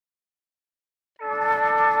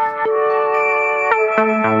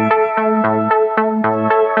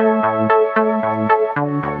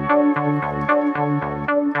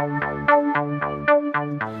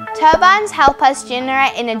Turbines help us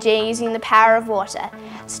generate energy using the power of water.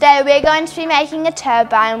 Today we're going to be making a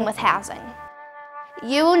turbine with housing.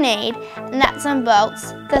 You will need nuts and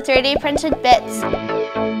bolts, the 3D printed bits,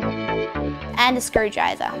 and a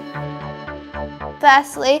screwdriver.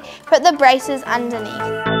 Firstly, put the braces underneath.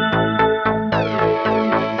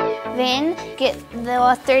 Then get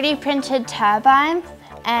the 3D printed turbine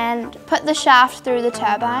and put the shaft through the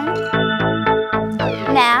turbine.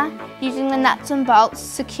 Now, using the nuts and bolts,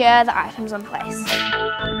 secure the items in place.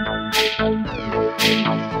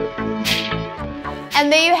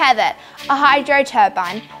 And there you have it, a hydro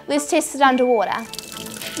turbine. Let's test it underwater.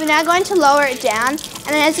 We're now going to lower it down,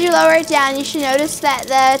 and as you lower it down, you should notice that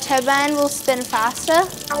the turbine will spin faster.